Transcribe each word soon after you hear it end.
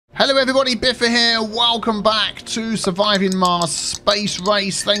Hello everybody, Biffa here. Welcome back to Surviving Mars Space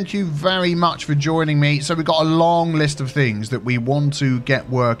Race. Thank you very much for joining me. So we've got a long list of things that we want to get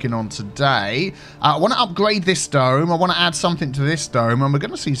working on today. I want to upgrade this dome. I want to add something to this dome. And we're going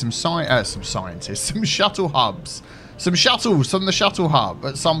to see some scientists, some shuttle hubs. Some shuttles from the shuttle hub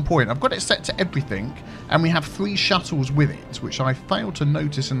at some point. I've got it set to everything, and we have 3 shuttles with it, which I failed to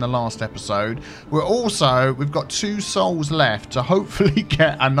notice in the last episode. We've got 2 souls left to hopefully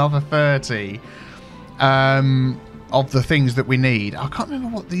get another 30 of the things that we need. I can't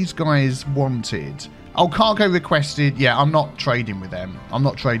remember what these guys wanted. Oh, cargo requested. Yeah, I'm not trading with them. I'm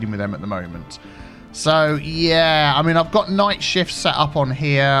not trading with them at the moment. So, yeah, I mean, I've got night shifts set up on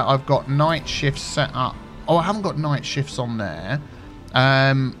here. I've got night shifts set up. Oh, I haven't got night shifts on there.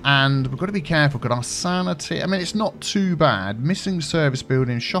 And we've got to be careful because our sanity, I mean, it's not too bad. Missing service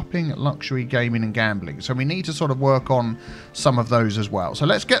building, shopping, luxury, gaming and gambling. So we need to sort of work on some of those as well. So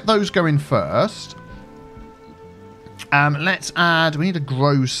let's get those going first. Let's add, we need a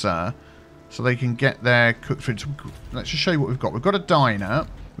grocer so they can get their cooked food. Let's just show you what we've got. We've got a diner,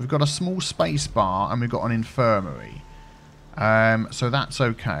 we've got a small space bar, and we've got an infirmary. So that's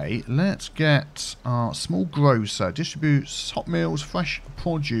okay. Let's get our small grocer. Distributes hot meals, fresh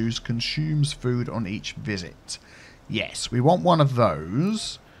produce, consumes food on each visit. Yes, we want one of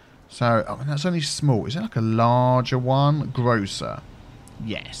those. So, oh, that's only small. Is it like a larger one? Grocer.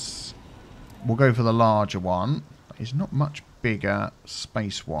 Yes. We'll go for the larger one. It's not much bigger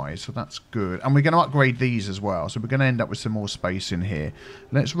space-wise, so that's good. And we're going to upgrade these as well. So we're going to end up with some more space in here.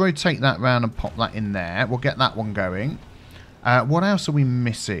 Let's rotate that round and pop that in there. We'll get that one going. What else are we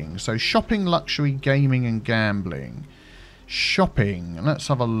missing? So shopping, luxury, gaming and gambling. Shopping. Let's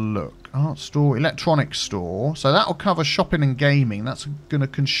have a look. Art store, electronics store. So that will cover shopping and gaming. That's going to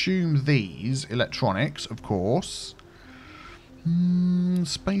consume these electronics, of course.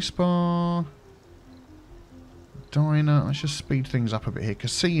 Spacebar. Diner. Let's just speed things up a bit here.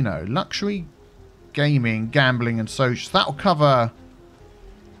 Casino. Luxury, gaming, gambling and social. So that will cover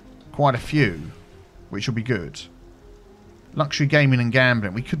quite a few, which will be good. Luxury, gaming and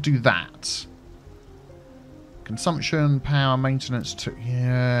gambling. We could do that. Consumption, power, maintenance.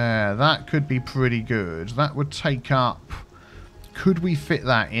 Yeah, that could be pretty good. That would take up... Could we fit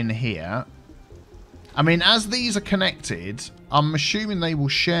that in here? I mean, as these are connected, I'm assuming they will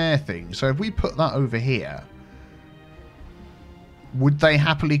share things. So if we put that over here, would they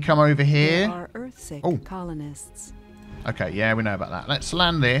happily come over here? There are Earth-sick colonists. Okay, yeah, we know about that. Let's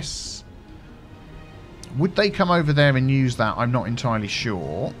land this. Would they come over there and use that? I'm not entirely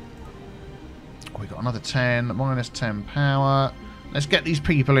sure. Oh, we got another 10. Minus 10 power. Let's get these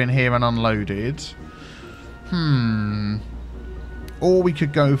people in here and unloaded. Or we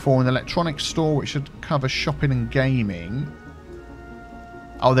could go for an electronics store, which should cover shopping and gaming.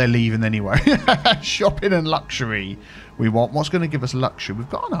 Oh, they're leaving anyway. Shopping and luxury. We want. What's going to give us luxury? We've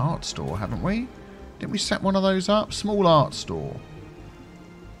got an art store, haven't we? Didn't we set one of those up? Small art store.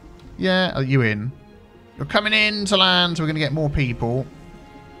 Yeah, are you in? You're coming in to land, so we're going to get more people.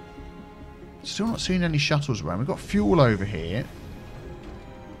 Still not seeing any shuttles around. We've got fuel over here.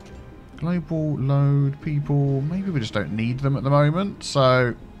 Global load people. Maybe we just don't need them at the moment.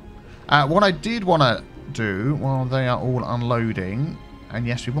 So, what I did want to do while they are all unloading, and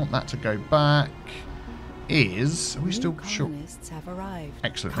yes, we want that to go back, is... Are we still sure? Colonists have arrived.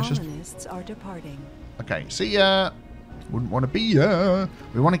 Excellent. Colonists are departing. Okay, see ya. Wouldn't want to be ya.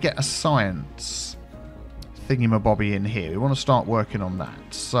 We want to get a science thingy-mabobby in here. We want to start working on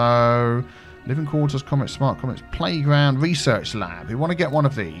that. So, living quarters, comments, smart comments, playground, research lab. We want to get one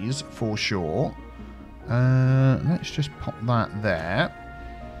of these for sure. Let's just pop that there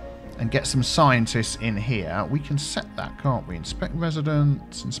and get some scientists in here. We can set that, can't we? Inspect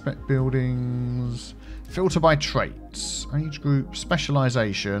residents, inspect buildings, filter by traits, age group,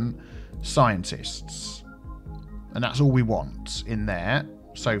 specialization, scientists. And that's all we want in there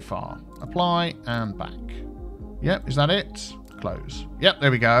so far. Apply and back. Yep, is that it? Close. Yep, there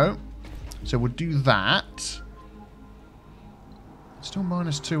we go. So we'll do that. Still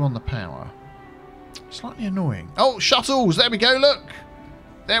minus 2 on the power. Slightly annoying. Oh, shuttles! There we go, look!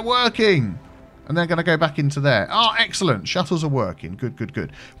 They're working! And they're going to go back into there. Oh, excellent. Shuttles are working. Good, good,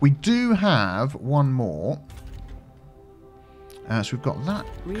 good. We do have one more. So we've got that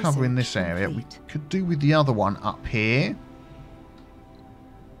covering this area. We could do with the other one up here.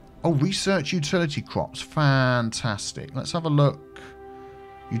 Oh, research utility crops. Fantastic. Let's have a look.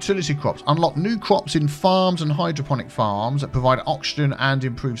 Utility crops. Unlock new crops in farms and hydroponic farms that provide oxygen and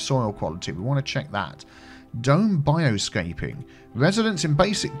improve soil quality. We want to check that. Dome bioscaping. Residents in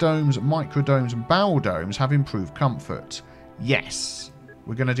basic domes, microdomes and bowel domes have improved comfort. Yes.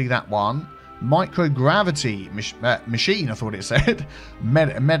 We're going to do that one. Microgravity machine, I thought it said.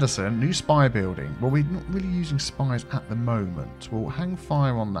 Medicine, new spy building. Well, we're not really using spies at the moment. We'll hang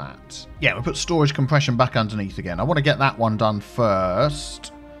fire on that. Yeah, we'll put storage compression back underneath again. I want to get that one done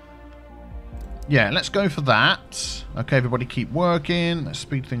first. Yeah, let's go for that. Okay, everybody keep working. Let's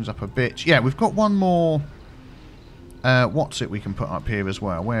speed things up a bit. Yeah, we've got one more... what's it we can put up here as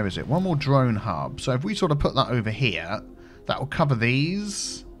well? Where is it? One more drone hub. So if we sort of put that over here, that will cover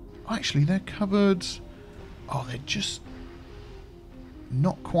these... Actually, they're covered... Oh, they're just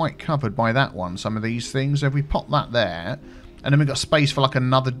not quite covered by that one, some of these things. So if we pop that there, and then we've got space for like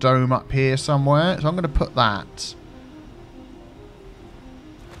another dome up here somewhere. So I'm going to put that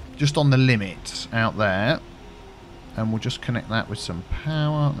just on the limit out there. And we'll just connect that with some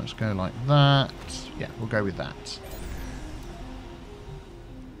power. Let's go like that. Yeah, we'll go with that.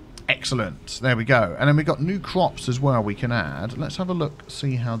 Excellent. There we go. And then we've got new crops as well we can add. Let's have a look,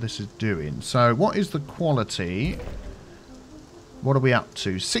 see how this is doing. So what is the quality? What are we up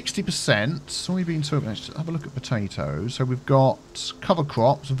to? 60%. Soybean. Let's have a look at potatoes. So we've got cover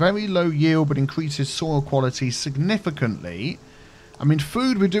crops. Very low yield, but increases soil quality significantly. I mean,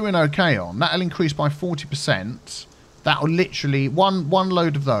 food we're doing okay on. That'll increase by 40%. That'll literally... One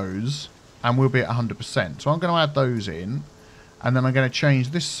load of those, and we'll be at 100%. So I'm going to add those in. And then I'm going to change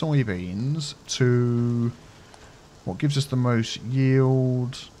this soybeans to what gives us the most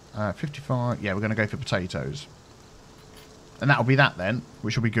yield. 55. Yeah, we're going to go for potatoes. And that'll be that then,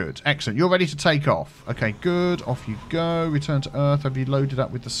 which will be good. Excellent. You're ready to take off. Okay, good. Off you go. Return to Earth. Have you loaded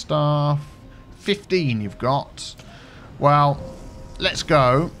up with the staff? 15 you've got. Well, let's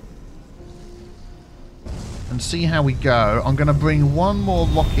go. And see how we go. I'm going to bring one more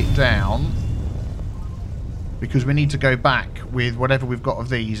rocket down. Because we need to go back with whatever we've got of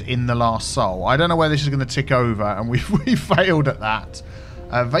these in the last soul. I don't know where this is going to tick over, and we failed at that.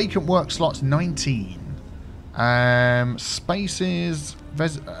 Vacant work slots, 19. Spaces,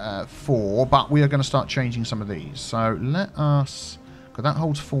 4, but we are going to start changing some of these. So let us... Because that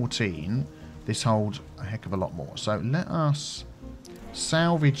holds 14. This holds a heck of a lot more. So let us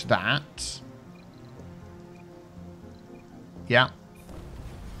salvage that. Yeah.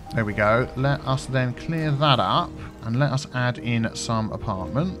 There we go. Let us then clear that up and let us add in some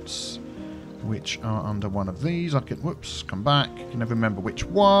apartments which are under one of these. I can, whoops, come back. I can never remember which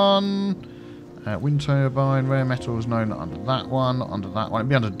one. Wind turbine, rare metals, no, not under that one, not under that one. It'll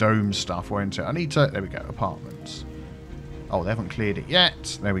be under dome stuff, won't it? I need to, there we go, apartments. Oh, they haven't cleared it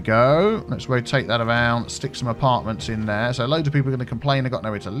yet. There we go. Let's rotate that around, stick some apartments in there. So loads of people are going to complain they've got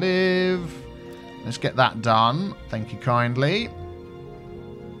nowhere to live. Let's get that done. Thank you kindly.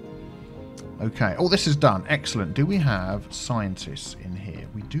 Okay. Oh, this is done. Excellent. Do we have scientists in here?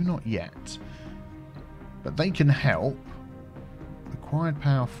 We do not yet. But they can help. Acquired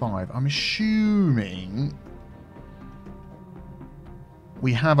power 5. I'm assuming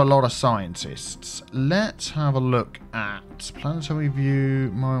we have a lot of scientists. Let's have a look at planetary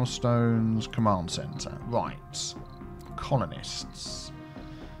view, milestones, command center. Right. Colonists.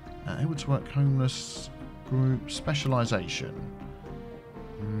 Able to work homeless group, specialization.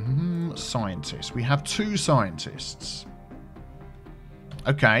 Scientists. We have 2 scientists.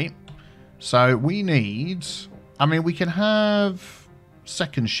 Okay. So we need... I mean, we can have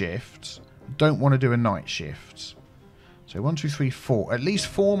second shift. Don't want to do a night shift. So 1, 2, 3, 4. At least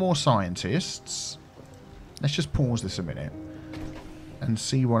 4 more scientists. Let's just pause this a minute. And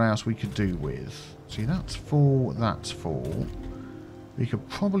see what else we could do with. See, that's full. That's full. We could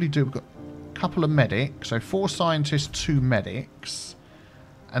probably do... We've got a couple of medics. So 4 scientists, 2 medics.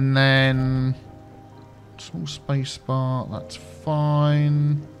 And then... Small space bar. That's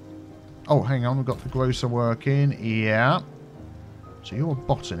fine. Oh, hang on. We've got the grocer working. Yeah. So you're a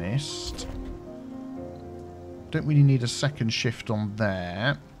botanist. Don't really need a second shift on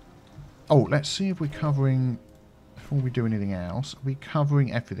there. Oh, let's see if we're covering... Before we do anything else, are we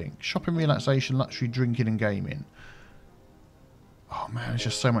covering everything? Shopping, relaxation, luxury, drinking and gaming. Oh man, there's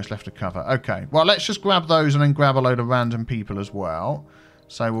just so much left to cover. Okay, well let's just grab those and then grab a load of random people as well.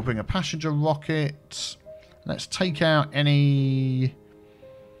 So we'll bring a passenger rocket. Let's take out any...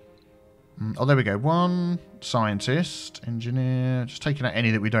 Oh, there we go. 1 scientist, engineer. Just taking out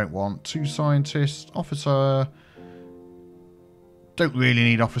any that we don't want. 2 scientists, officer. Don't really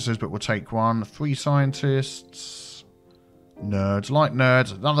need officers, but we'll take 1. 3 scientists. Nerds, like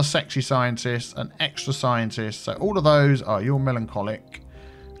nerds. Another sexy scientist. An extra scientist. So all of those are you're melancholic.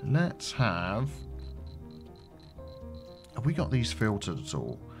 Let's have... Have we got these filtered at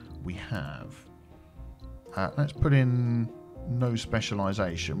all? We have. Let's put in... No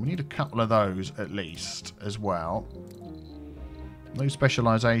specialization. We need a couple of those at least as well. No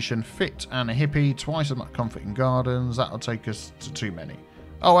specialisation. Fit and a hippie. Twice as much comfort in gardens. That'll take us to too many.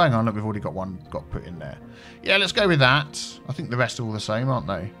 Oh, hang on. Look, we've already got one got put in there. Yeah, let's go with that. I think the rest are all the same, aren't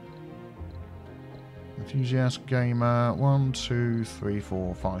they? Enthusiast, gamer. 1, 2, 3,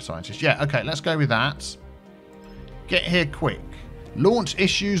 4, 5 scientists. Yeah, okay. Let's go with that. Get here quick. Launch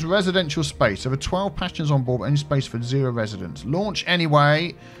issues residential space. There are 12 passengers on board, but only space for 0 residents. Launch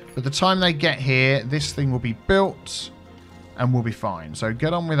anyway. By the time they get here, this thing will be built and we'll be fine. So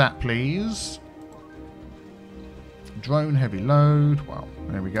get on with that, please. Drone heavy load. Well,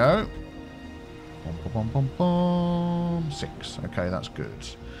 there we go. 6. Okay, that's good.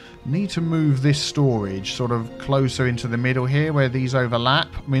 Need to move this storage sort of closer into the middle here where these overlap.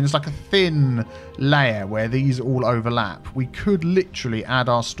 I mean, there's like a thin layer where these all overlap. We could literally add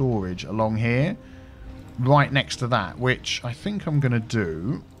our storage along here right next to that, which I think I'm going to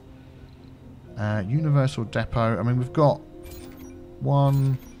do. Universal depot. I mean, we've got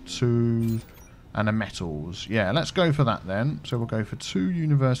 1, 2, and a metals. Yeah, let's go for that then. So we'll go for 2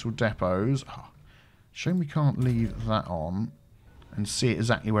 universal depots. Oh, shame we can't leave that on and see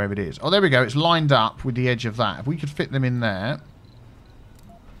exactly where it is. Oh, there we go. It's lined up with the edge of that. If we could fit them in there.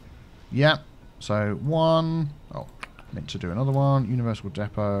 Yep. So 1. Oh, meant to do another one. Universal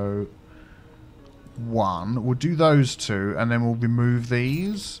depot. 1. We'll do those 2 and then we'll remove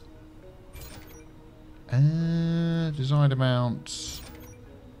these. Desired amount.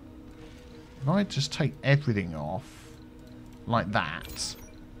 If I just take everything off like that,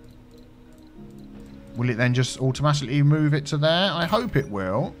 will it then just automatically move it to there? I hope it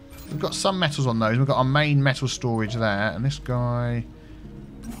will. We've got some metals on those. We've got our main metal storage there. And this guy,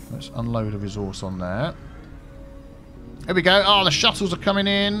 let's unload a resource on there. Here we go. Oh, the shuttles are coming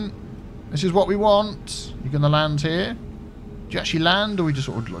in. This is what we want. You're going to land here. Do you actually land or we just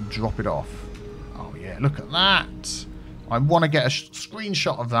sort of drop it off? Oh, yeah. Look at that. I want to get a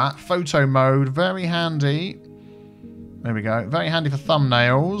screenshot of that. Photo mode. Very handy. There we go. Very handy for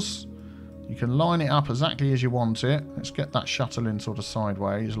thumbnails. You can line it up exactly as you want it. Let's get that shuttle in sort of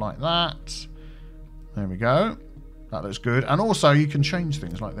sideways like that. There we go. That looks good. And also you can change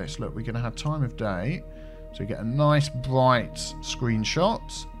things like this. Look, we're going to have time of day. So you get a nice bright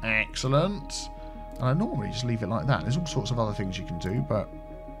screenshot. Excellent. And I normally just leave it like that. There's all sorts of other things you can do, but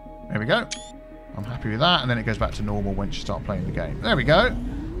there we go. I'm happy with that. And then it goes back to normal once you start playing the game. There we go.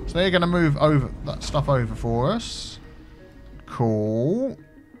 So they're going to move over that stuff over for us. Cool.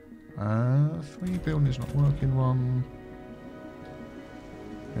 3 buildings not working. 1.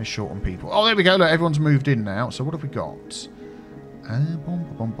 Very short on people. Oh, there we go. Look, everyone's moved in now. So what have we got?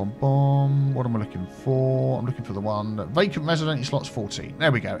 What am I looking for? I'm looking for the one. Vacant resident slots 14.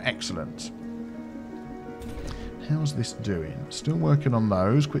 There we go. Excellent. How's this doing? Still working on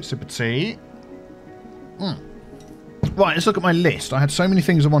those. Quick sip of tea. Right, let's look at my list. I had so many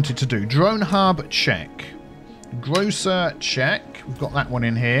things I wanted to do. Drone hub, check. Grocer, check. We've got that one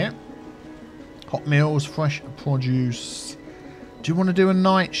in here. Hot meals, fresh produce. Do you want to do a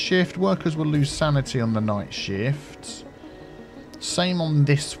night shift? Workers will lose sanity on the night shift. Same on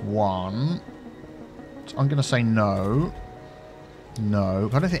this one. So I'm going to say no.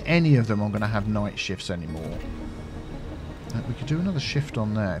 No. I don't think any of them are going to have night shifts anymore. We could do another shift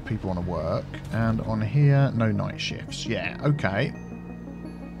on there if people want to work. And on here, no night shifts. Yeah, okay.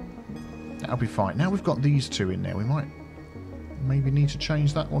 That'll be fine. Now we've got these 2 in there. We might maybe need to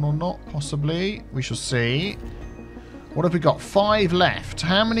change that one or not. Possibly. We shall see. What have we got? 5 left.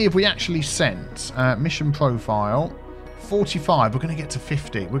 How many have we actually sent? Mission profile. 45. We're going to get to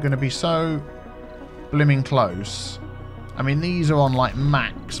 50. We're going to be so blimming close. I mean, these are on like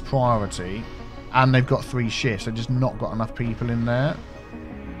max priority. And they've got 3 shifts. They've just not got enough people in there.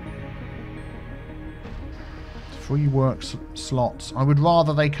 3 work slots. I would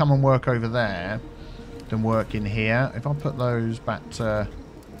rather they come and work over there than work in here. If I put those back to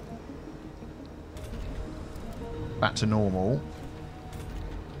normal.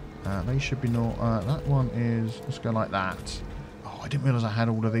 They should be not. That one is. Let's go like that. Oh, I didn't realise I had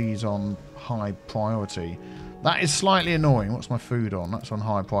all of these on high priority. That is slightly annoying. What's my food on? That's on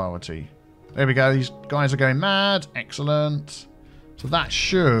high priority. There we go. These guys are going mad. Excellent. So that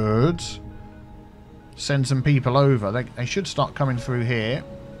should send some people over. They should start coming through here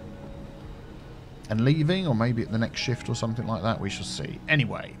and leaving, or maybe at the next shift or something like that. We shall see.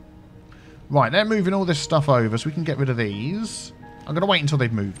 Anyway. Right, they're moving all this stuff over so we can get rid of these. I'm going to wait until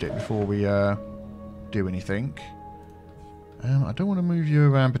they've moved it before we do anything. I don't want to move you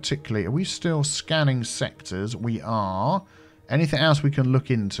around particularly. Are we still scanning sectors? We are. Anything else we can look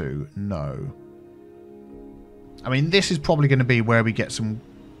into? No. I mean, this is probably going to be where we get some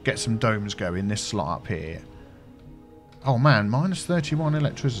domes going. This slot up here. Oh man, minus 31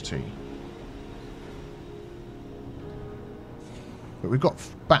 electricity. But we've got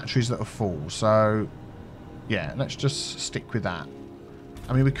batteries that are full, so yeah, let's just stick with that.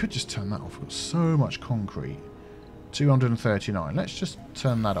 I mean, we could just turn that off. We've got so much concrete. 239. Let's just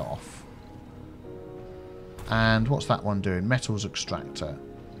turn that off. And what's that one doing? Metals extractor.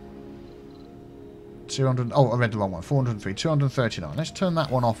 200. Oh, I read the wrong one. 403. 239. Let's turn that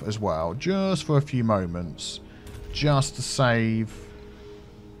one off as well, just for a few moments. Just to save...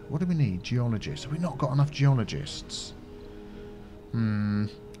 What do we need? Geologists. Have we not got enough geologists?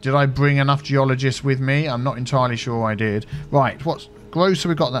 Did I bring enough geologists with me? I'm not entirely sure I did. Right, what's... Gross, so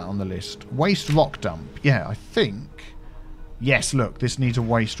we got that on the list. Waste rock dump. Yeah, I think... Yes, look, this needs a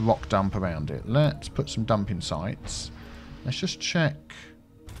waste rock dump around it. Let's put some dumping sites. Let's just check...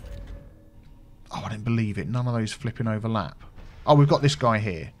 Oh, I didn't believe it. None of those flipping overlap. Oh, we've got this guy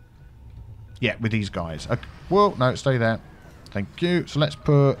here. Yeah, with these guys. Okay. Well, no, stay there. Thank you. So let's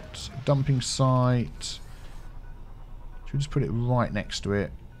put dumping site. Should we just put it right next to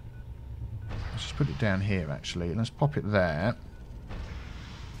it? Let's just put it down here, actually. Let's pop it there.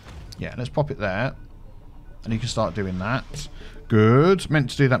 Yeah, let's pop it there. And you can start doing that. Good.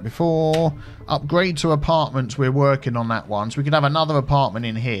 Meant to do that before. Upgrade to apartments. We're working on that one. So we can have another apartment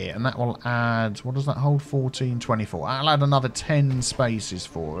in here. And that will add... What does that hold? 14, 24. That'll add another 10 spaces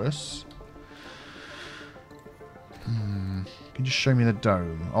for us. Can you just show me the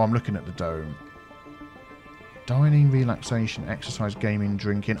dome? Oh, I'm looking at the dome. Dining, relaxation, exercise, gaming,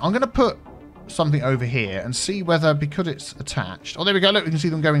 drinking. I'm going to put something over here and see whether, because it's attached... Oh, there we go. Look, we can see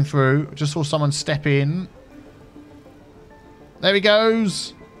them going through. Just saw someone step in. There he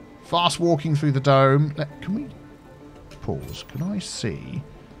goes. Fast walking through the dome. Can we... Pause. Can I see...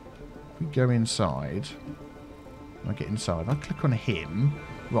 If we go inside... When I get inside, I click on him...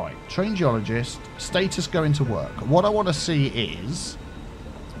 Right, train geologist, status going to work. What I want to see is...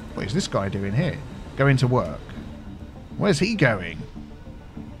 What is this guy doing here? Going to work. Where's he going?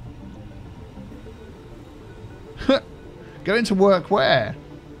 Going to work where?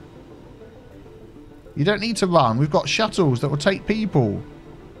 You don't need to run. We've got shuttles that will take people.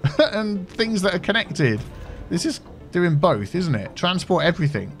 And things that are connected. This is doing both, isn't it? Transport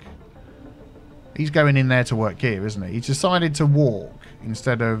everything. He's going in there to work here, isn't he? He's decided to walk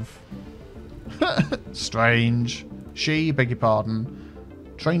instead of... Strange. She, beg your pardon.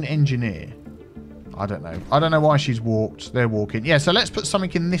 Train engineer. I don't know. I don't know why she's walked. They're walking. Yeah, so let's put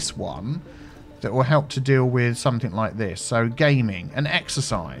something in this one that will help to deal with something like this. So gaming and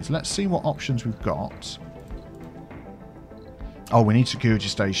exercise. Let's see what options we've got. Oh, we need security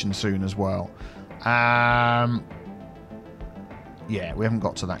station soon as well. Yeah, we haven't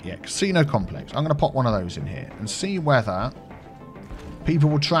got to that yet. Casino complex. I'm going to pop one of those in here and see whether people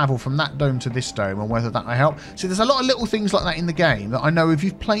will travel from that dome to this dome and whether that will help. See, there's a lot of little things like that in the game that I know if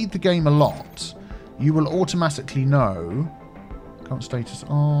you've played the game a lot, you will automatically know. Current status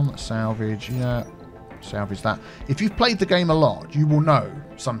on. Salvage. Yeah. Salvage that. If you've played the game a lot, you will know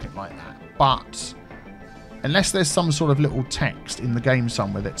something like that. But unless there's some sort of little text in the game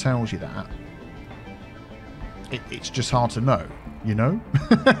somewhere that tells you that, it's just hard to know. You know?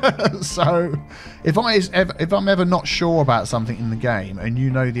 So, if I'm ever not sure about something in the game and you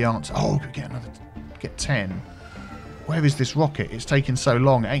know the answer, oh, we could get 10. Where is this rocket? It's taking so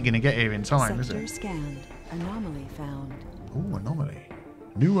long. It ain't going to get here in time, is it? Scanned. Anomaly found. Oh, anomaly.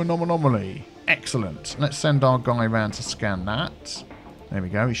 New anomaly. Excellent. Let's send our guy around to scan that. There we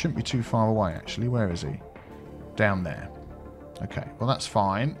go. He shouldn't be too far away, actually. Where is he? Down there. Okay. Well, that's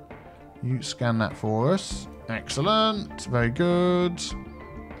fine. You scan that for us. Excellent. Very good.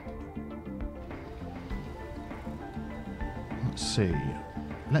 Let's see.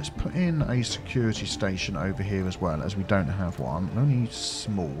 Let's put in a security station over here as well, as we don't have one. They're only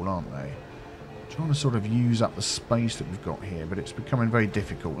small, aren't they? Trying to sort of use up the space that we've got here, but it's becoming very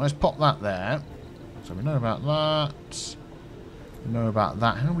difficult. Let's pop that there. So we know about that. We know about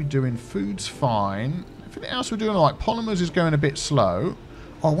that. How are we doing? Food's fine. Everything else we're doing all right. Polymers is going a bit slow.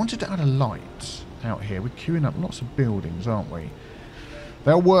 Oh, I wanted to add a light out here. We're queuing up lots of buildings, aren't we?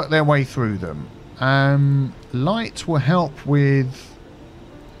 They'll work their way through them. Light will help with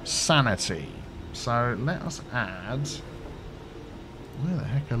sanity. So let us add... Where the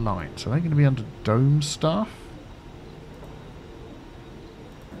heck are lights? Are they going to be under dome stuff?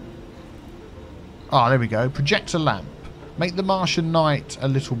 Ah, there we go. Projector lamp. Make the Martian night a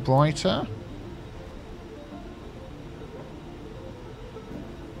little brighter.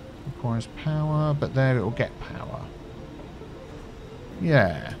 Requires power, but there it will get power.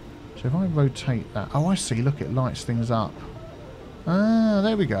 Yeah. So if I rotate that... Oh, I see. Look, it lights things up. Ah,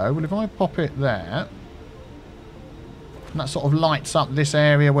 there we go. Well, if I pop it there... And that sort of lights up this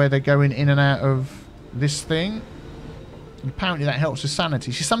area where they're going in and out of this thing. And apparently that helps with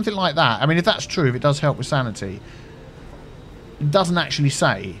sanity. See, something like that. I mean, if that's true, if it does help with sanity, it doesn't actually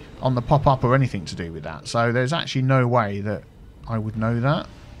say on the pop-up or anything to do with that. So there's actually no way that I would know that.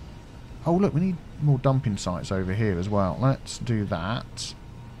 Oh, look, we need more dumping sites over here as well. Let's do that.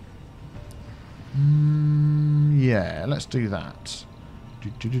 Yeah, let's do that.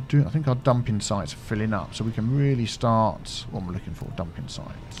 I think our dumping sites are filling up, so we can really start what we're looking for, dumping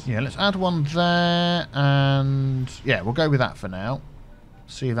sites. Yeah, let's add one there, and yeah, we'll go with that for now.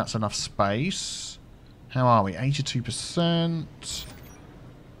 See if that's enough space. How are we? 82%.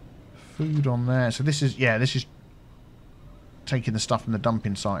 Food on there. So this is, yeah, this is taking the stuff from the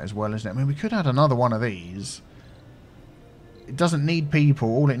dumping site as well, isn't it? I mean, we could add another one of these. It doesn't need people.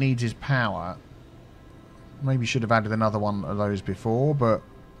 All it needs is power. Maybe should have added another one of those before, but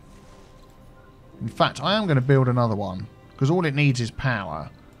in fact, I am going to build another one because all it needs is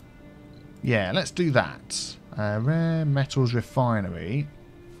power. Yeah, let's do that. Rare metals refinery.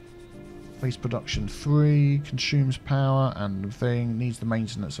 Base production 3, consumes power and the thing, needs the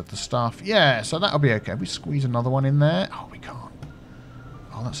maintenance of the stuff. Yeah, so that'll be okay. We squeeze another one in there. Oh, we can't.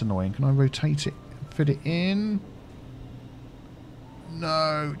 Oh, that's annoying. Can I rotate it, fit it in?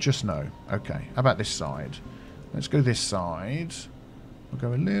 No, just no. Okay, how about this side? Let's go this side. We'll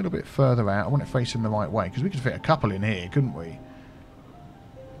go a little bit further out. I want it facing the right way because we could fit a couple in here, couldn't we?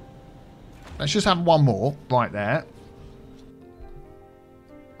 Let's just have one more right there.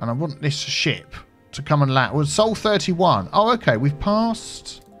 And I want this ship to come and land. Well, Sol 31. Oh, okay. We've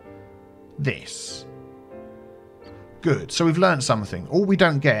passed this. Good. So we've learned something. All we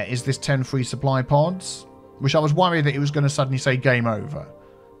don't get is this 10 free supply pods, which I was worried that it was going to suddenly say game over.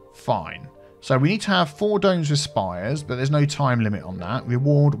 Fine. So we need to have 4 domes with spires, but there's no time limit on that.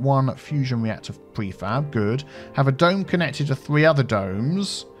 Reward 1 fusion reactor prefab. Good. Have a dome connected to 3 other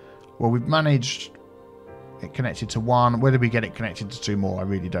domes. Well, we've managed it connected to 1. Whether we get it connected to 2 more, I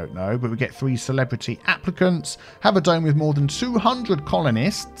really don't know. But we get 3 celebrity applicants. Have a dome with more than 200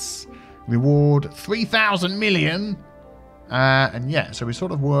 colonists. Reward 3,000 million. And yeah, so we're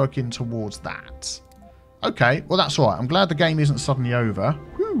sort of working towards that. Okay, well that's alright. I'm glad the game isn't suddenly over.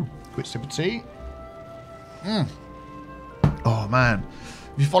 Whew. Quick sip of tea. Oh man.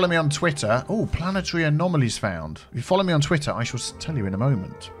 If you follow me on Twitter... Oh, planetary anomalies found. If you follow me on Twitter, I shall tell you in a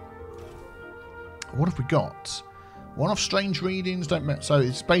moment. What have we got? One-off strange readings. So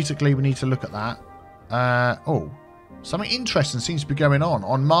it's basically we need to look at that. Oh, something interesting seems to be going on.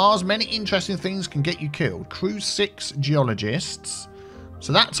 On Mars, many interesting things can get you killed. Crew 6 geologists.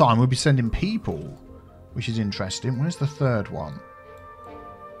 So that time we'll be sending people, which is interesting. Where's the third one?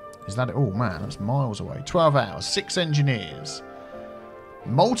 Is that it? Oh man, that's miles away. 12 hours. 6 engineers.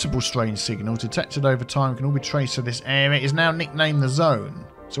 Multiple strange signals detected over time can all be traced to this area. It is now nicknamed the Zone.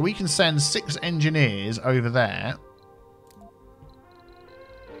 So we can send 6 engineers over there.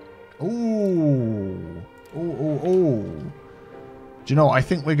 Ooh. Ooh, ooh, ooh. Do you know what? I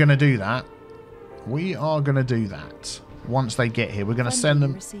think we're going to do that. We are going to do that. Once they get here, we're going to send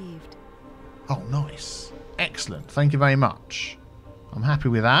them... Received. Oh, nice. Excellent. Thank you very much. I'm happy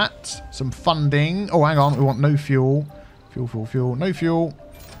with that. Some funding. Oh, hang on. We want no fuel. Fuel, fuel, fuel. No fuel.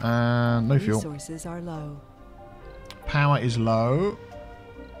 And no fuel. Resources are low. Power is low.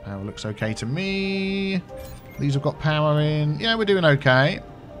 Power looks okay to me. These have got power in. Yeah, we're doing okay.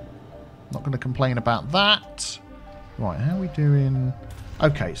 Not going to complain about that. Right, how are we doing?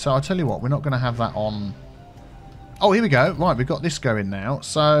 Okay, so I'll tell you what. We're not going to have that on. Oh, here we go. Right, we've got this going now.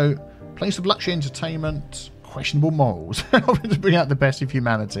 So, place of luxury entertainment. Questionable morals. To bring out the best of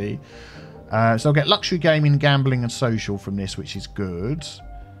humanity. So I'll get luxury gaming, gambling and social from this, which is good.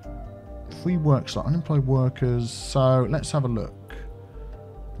 Free work slot. Unemployed workers. So, let's have a look.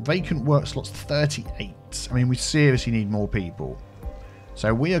 Vacant work slots 38. I mean, we seriously need more people.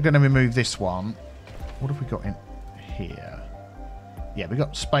 So we are going to remove this one. What have we got in here? Yeah, we've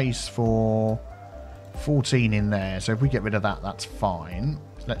got space for 14 in there. So if we get rid of that, that's fine.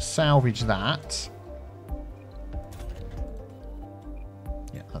 Let's salvage that.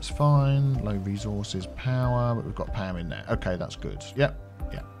 Yeah, that's fine. Low resources, power. But we've got power in there. Okay, that's good. Yep,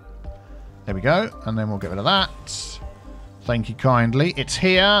 yep. There we go. And then we'll get rid of that. Thank you kindly. It's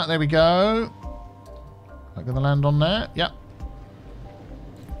here. There we go. Not going to land on there. Yep.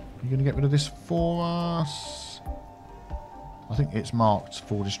 You're going to get rid of this for us. I think it's marked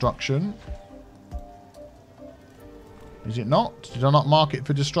for destruction. Is it not? Did I not mark it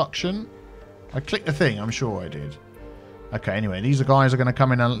for destruction? I clicked the thing. I'm sure I did. Okay, anyway, these guys are going to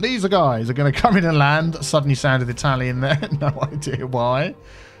come in and... These guys are going to come in and land. Suddenly sounded Italian there. No idea why.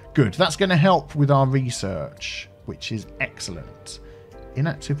 Good. That's going to help with our research. which is excellent.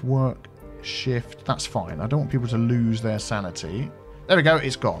 Inactive work shift, that's fine. I don't want people to lose their sanity. There we go,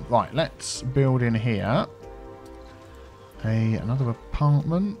 it's gone. Right, let's build in here another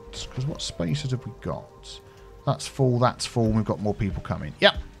apartment, because what spaces have we got? That's full, we've got more people coming.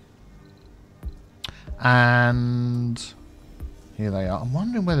 Yep. And here they are. I'm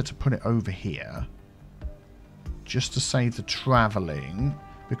wondering whether to put it over here just to save the travelling,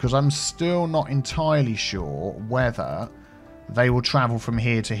 because I'm still not entirely sure whether they will travel from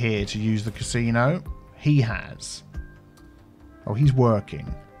here to use the casino. He has. Oh, he's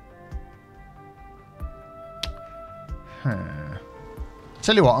working.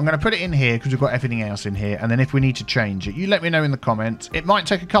 Tell you what, I'm going to put it in here because we've got everything else in here, and then if we need to change it, you let me know in the comments. It might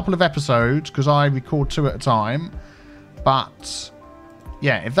take a couple of episodes because I record 2 at a time, but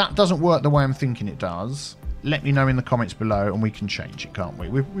yeah, if that doesn't work the way I'm thinking it does, let me know in the comments below and we can change it, can't we?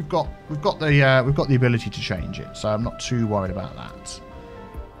 We've got the ability to change it, so I'm not too worried about that.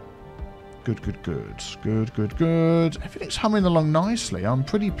 Good. Everything's humming along nicely. I'm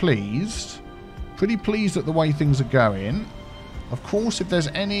pretty pleased. Pretty pleased at the way things are going. Of course, if there's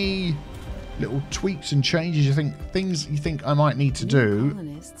any little tweaks and changes you think I might need to do.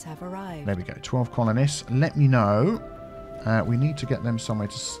 Colonists have arrived. There we go, 12 colonists. Let me know. We need to get them somewhere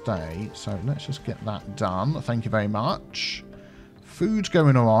to stay, so let's just get that done. Thank you very much. Food's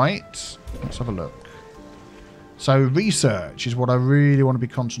going all right. Let's have a look. So research is what I really want to be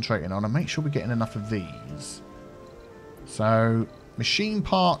concentrating on, and make sure we're getting enough of these. So machine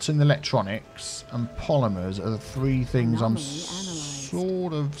parts and electronics and polymers are the 3 things I'm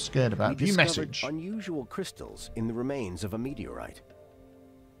sort of scared about. View message. Unusual crystals in the remains of a meteorite.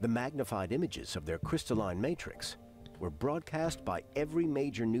 The magnified images of their crystalline matrix were broadcast by every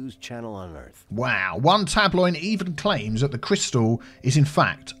major news channel on Earth. Wow, one tabloid even claims that the crystal is in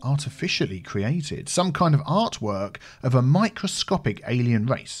fact artificially created, some kind of artwork of a microscopic alien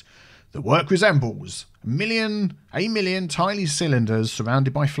race. The work resembles a million tiny cylinders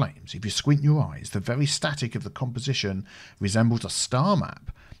surrounded by flames. If you squint your eyes, the very static of the composition resembles a star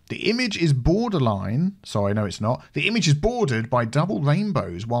map. The image is borderline... Sorry, no, it's not. The image is bordered by double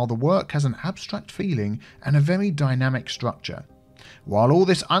rainbows, while the work has an abstract feeling and a very dynamic structure. While all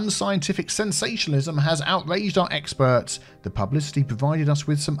this unscientific sensationalism has outraged our experts, the publicity provided us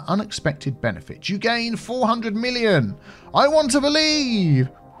with some unexpected benefits. You gain 400 million! I want to believe!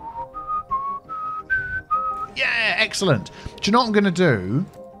 Yeah, excellent. Do you know what I'm going to do?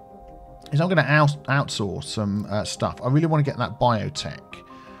 Is I'm going to outsource some stuff. I really want to get that biotech.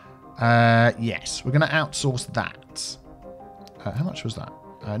 Yes, we're going to outsource that. How much was that?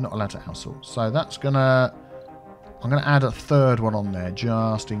 Not allowed to outsource. So that's going to... I'm going to add a 3rd one on there,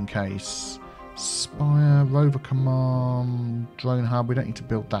 just in case. Spire, Rover Command, Drone Hub. We don't need to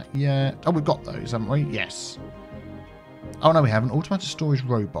build that yet. Oh, we've got those, haven't we? Yes. Oh, no, we haven't. Automatic storage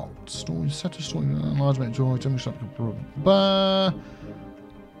robot. Storage, set of storage, large amount of storage,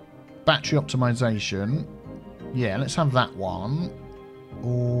 battery optimization. Yeah, let's have that one.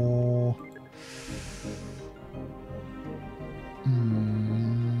 Or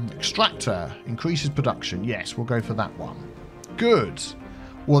extractor increases production. Yes, we'll go for that one. Good.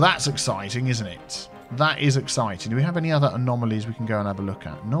 Well, that's exciting, isn't it? That is exciting. Do we have any other anomalies we can go and have a look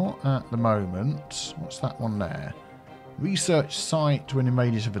at? Not at the moment. What's that one there? Research site within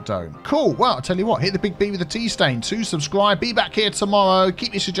radius of a dome. Cool. Well, I'll tell you what. Hit the big B with the T stain to subscribe. Be back here tomorrow.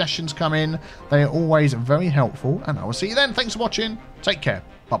 Keep your suggestions coming. They are always very helpful. And I will see you then. Thanks for watching. Take care.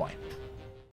 Bye-bye.